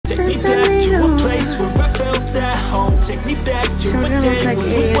Take me back to a place where I felt at home. Take me back to a day when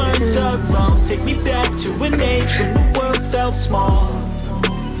we weren't alone. Take me back to an age when the world felt small.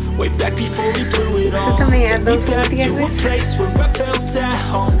 Way back before we blew it all. Take me back to a place where I felt at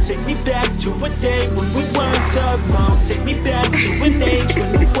home. Take me back to a day when we weren't alone. Take me back to an age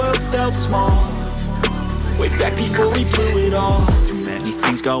when the world felt small. Way back before we blew it all. Too many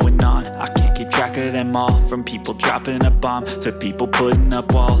things going on, I can't keep track of them all. From people dropping a bomb to people putting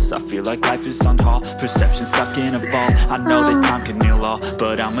up walls. I feel like life is on hold, perception stuck in a vault. I know that time can heal all,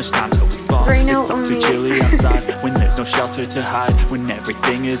 but how much time till we fall? It's all too chilly outside, when there's no shelter to hide. When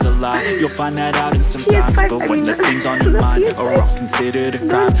everything is a lie, you'll find that out in some time. But when the things on your mind are all considered a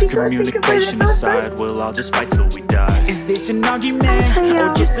crime, communication aside, we'll all just fight till we die. Is this an argument,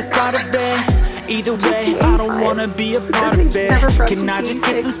 or just the start of it? Either way, I don't wanna be a part of it. Can I just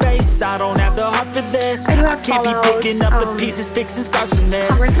get some space? I don't have the heart for this. I can't be picking up the pieces, fixing scars from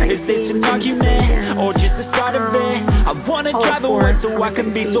this. Is this an argument, or just the start of it? I wanna drive away so I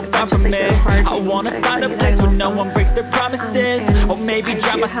can be so far from it. I wanna find a place where no one breaks their promises. Or maybe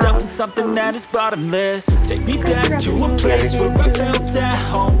drown myself in something that is bottomless. Take me back to a place where I felt at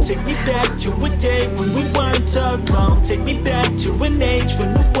home. Take me back to a day when we weren't alone. Take me back to an age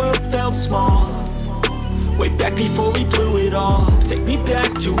when the world felt small. Way back before we blew it all. Take me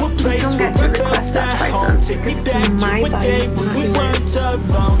back to a place where I felt at home. Take me back to a day when we weren't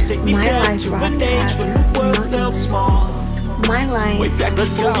alone. Take me back to an age when the world felt small. My life. Way back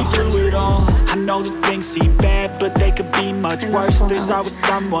before we blew it all. I know that things seem bad, but they could be much worse. There's always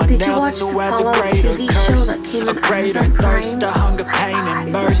someone else who has a greater curse, a greater thirst, a hunger, pain,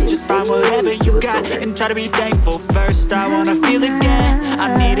 and mercy. Just find whatever you got and try to be thankful first. I wanna feel again,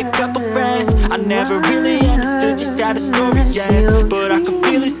 I need a couple friends. I never really understood just how the story ends, but I can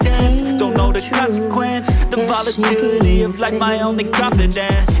feel his hands, don't know the consequence. The volatility of life, my only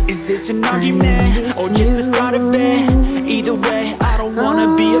confidence. Is this an argument, or just the start of it? Either way, I don't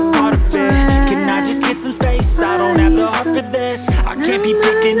wanna be a part of it. Can I just get some space? I don't have the heart for this. I can't be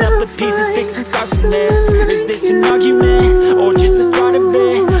picking up the pieces, fixing scars from this. Is this an argument, or just the start of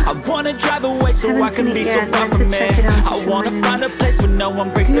it? I wanna drive away so I can be so far from it. I wanna find a place where no one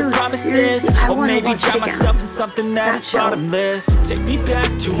breaks their promises. Or maybe drown myself in something that is bottomless. Take me back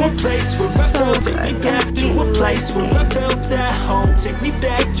to a place where I felt. Take me back to a place where I felt at home. Take me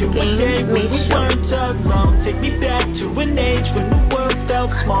back to a day when we weren't alone. Take me back to an age when the world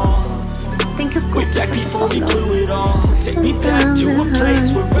felt small. Way back before we blew it all. Take me back to a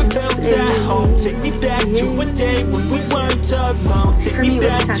place where I felt at home. Take me back to a day when we weren't alone. Take me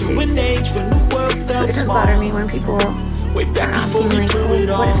back to an age when the world felt small. So it does bother me when people way back before we blew it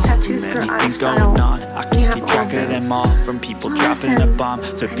all. What if tattoos were out of style? I can't keep track of them all. From people dropping a bomb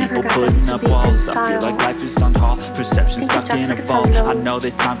to people putting up walls. I feel like life is on hold, perception stuck in a vault. I know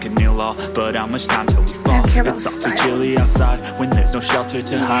that time can heal all, but how much time till we fall? It's all too chilly outside, when there's no shelter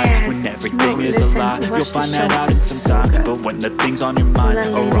to hide. When everything is a lie, you'll find that out in some time. But when the things on your mind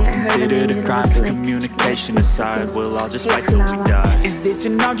are all considered a crime, communication aside, we'll all just fight till we die. Is this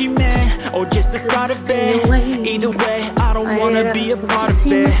an argument, or just the start of it? Either way, I don't wanna be a part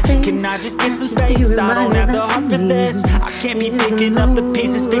of it. Can I just get some space? I don't have the heart for this. I can't be picking up the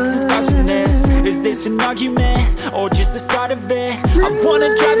pieces, fixing scars from this. Is this an argument, or just the start of it? I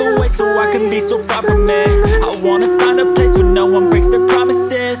wanna drive away so I can be so far from it. I wanna find a place where no one breaks their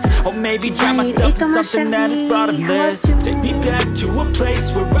promises. Or maybe drown myself in something that is bottomless. Take me back to a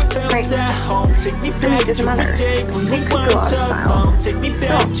place where I felt at home. Take me back to a day when we weren't alone. Take me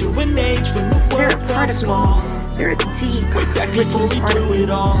back to an age when the world felt small. They're deep. Way back before we blew it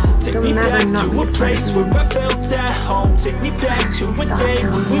all. Take me back to a place where I felt at home. Take me back to a day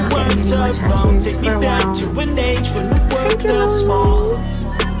when we weren't alone. Take me back to an age when the world felt small.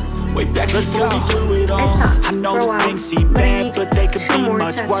 Way back before we blew it all. I know that things seem bad, but they could be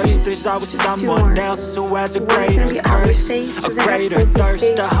much worse. There's always someone else who has a greater curse, a greater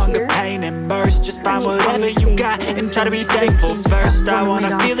thirst, a hunger, pain, and mercy. Just find whatever you got and try to be thankful first. I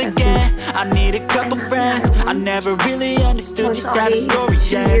wanna feel again, I need a couple friends. I never really understood just how the story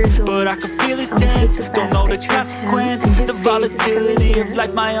ends, but I can feel his tense, don't know the consequence. The volatility of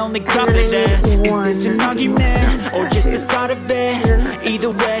life, my only confidence. Is this an argument, or just the start of it?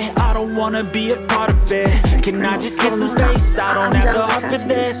 Either way, I don't don't wanna be a part of it. Can I just get some space? I don't have the heart for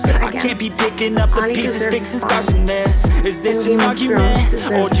this. I can't be picking up the pieces, fixing scars from this. Is this an argument,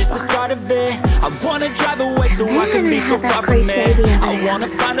 or just the start of it? I wanna drive away so I can be so far from it. I wanna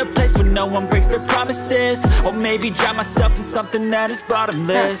find a place where no one breaks their promises, or maybe drown myself in something that is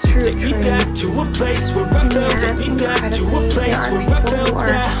bottomless. Take me back to a place where I felt. Take me back to a place where I felt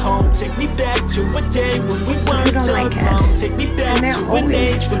at home. Take me back to a day when we weren't alone. Take me back to an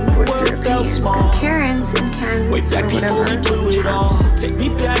age when the world felt small. Karens and Kens, way back before we blew it all. Take me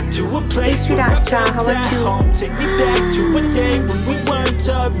back to a place where I felt at home. Take me back to a day when we weren't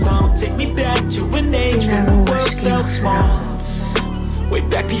alone. Take me back to an age when the world felt small. Way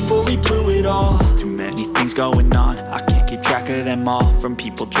back before we blew it all. Too many things going on, I can't keep track of them all. From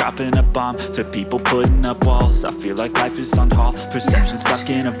people dropping a bomb to people putting up walls. I feel like life is on hold, perception stuck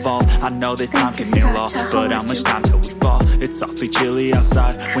in a vault. I know that time can heal all, but how much time till we fall? It's awfully chilly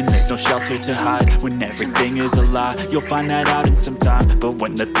outside, when there's no shelter to hide. When everything is a lie, you'll find that out in some time. But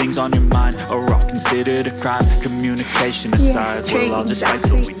when the things on your mind are all considered a crime, communication aside, we'll all just fight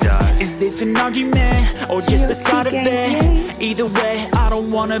till we die. Is this an argument, or just the start of it? Either way, I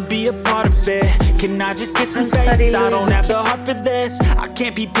don't wanna be a part of it. Can I just get some space? I don't have the heart for this. I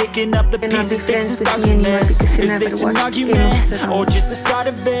can't be picking up the pieces, fixing scars from this. Is this an argument, or just the start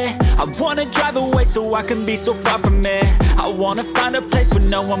of it? I wanna drive away so I can be so far from it. I wanna find a place where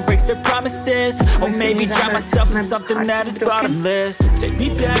no one breaks their promises, or maybe drown myself in something that is bottomless. Take me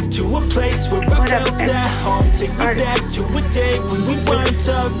back to a place where I felt at home. Take me back to a day when we weren't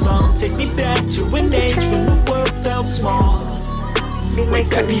alone. Take me back to an age when the world felt small. Way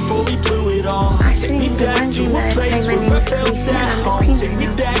back before we blew it all. Take me back to a place where I felt at home. Take me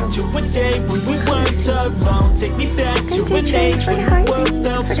back to a day when we weren't alone. Take me back to an age when the world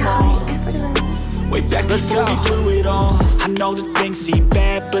felt small. Way back before we blew it all. I know that things seem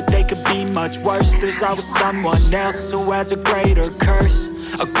bad, but they could be much worse. There's always someone else who has a greater curse,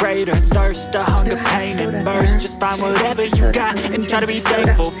 a greater thirst, a hunger, pain, and burst. Just find whatever you got and try to be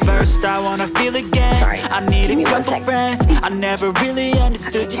thankful first. I wanna feel again, I need a couple friends. I never really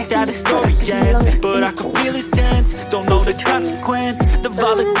understood just how the story ends, but I can feel it's tense, don't know the consequence. The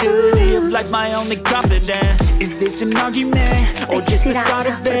volatility of life, my only confidence. Is this an argument, or just the start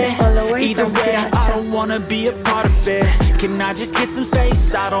of it? Either way, I don't wanna be a part of it. Can I just get some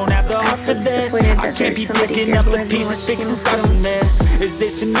space? I don't have the heart for this. I can't be picking up the pieces, fixing scars from this. Is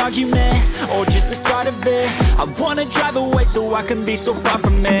this an argument, or just the start of it? I wanna drive away so I can be so far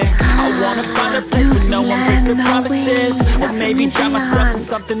from it. I wanna find a place where no one breaks their promises, or maybe drown myself in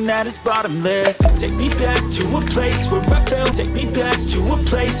something that is bottomless. Take me back to a place where I felt. Take me back to a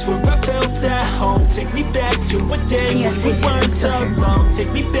place where I felt at home. Take me back to a day when we weren't alone.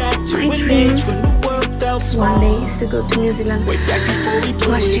 Take me back to an age when the world felt small. One day is to go to New Zealand. Way back before we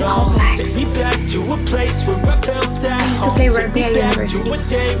blew it all. Take me back to a place where I felt at home. I used to play rugby at university. To a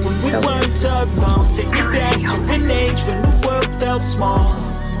day when we weren't alone. Take me back to an age when the world felt small.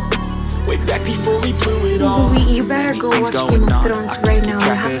 Way back before we blew it all. You better go watch Game of Thrones right now.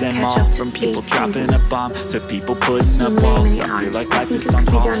 You have to catch up to from people dropping a bomb to people putting up walls. I feel like life is on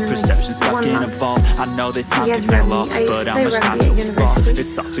hold, perception stuck in a vault. I know that time can heal all, but how much time till we fall?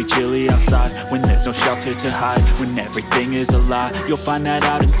 It's awfully chilly outside, when there's no shelter to hide. When everything is a lie, you'll find that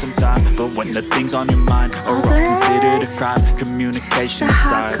out in some time. But when the things on your mind are all considered a crime, communication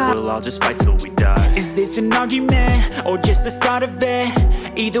aside, we'll all just fight till we die. Is this an argument, or just the start of it?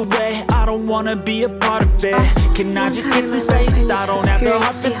 Either way, I don't wanna be a part of it. Can I just get some space? I don't have the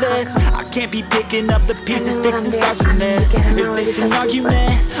heart for this. I can't be picking up the pieces, fixing scars from this. Is this an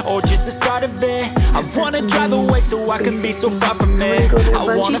argument, or just the start of it? I wanna drive away so I can be so far from it.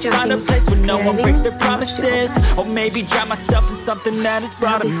 I wanna find a place where no one breaks their promises, or maybe drown myself in something that is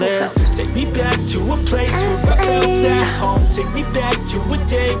bottomless. Take me back to a place where I felt at home. Take me back to a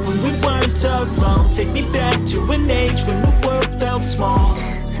day when we weren't alone. Take me back to an age when the world felt small.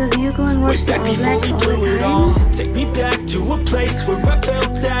 So do you go and watch the All Blacks all the time? Take me back to a place where I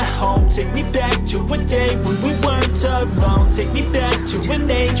felt at home. Take me back to a day when we weren't alone. Take me back to an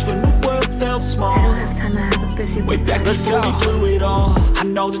age when the world felt small. I don't have time, I have a busy way back before we blew it all. I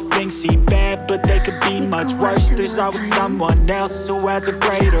know that things seem bad, but they could be much worse. There's always someone else who has a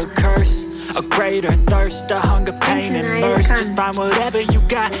greater curse, a greater thirst, a hunger, pain, and mercy. Just find whatever you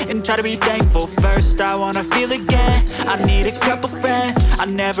got and try to be thankful first. I wanna feel again, I need a couple friends. I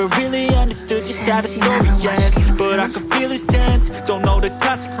never really understood just how the story ends, but I can feel it's tense, don't know the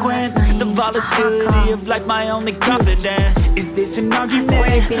consequence. The volatility of life, my only confidence. Is this an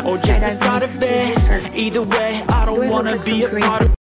argument, or just the start of it? Either way, I don't wanna be a part of it.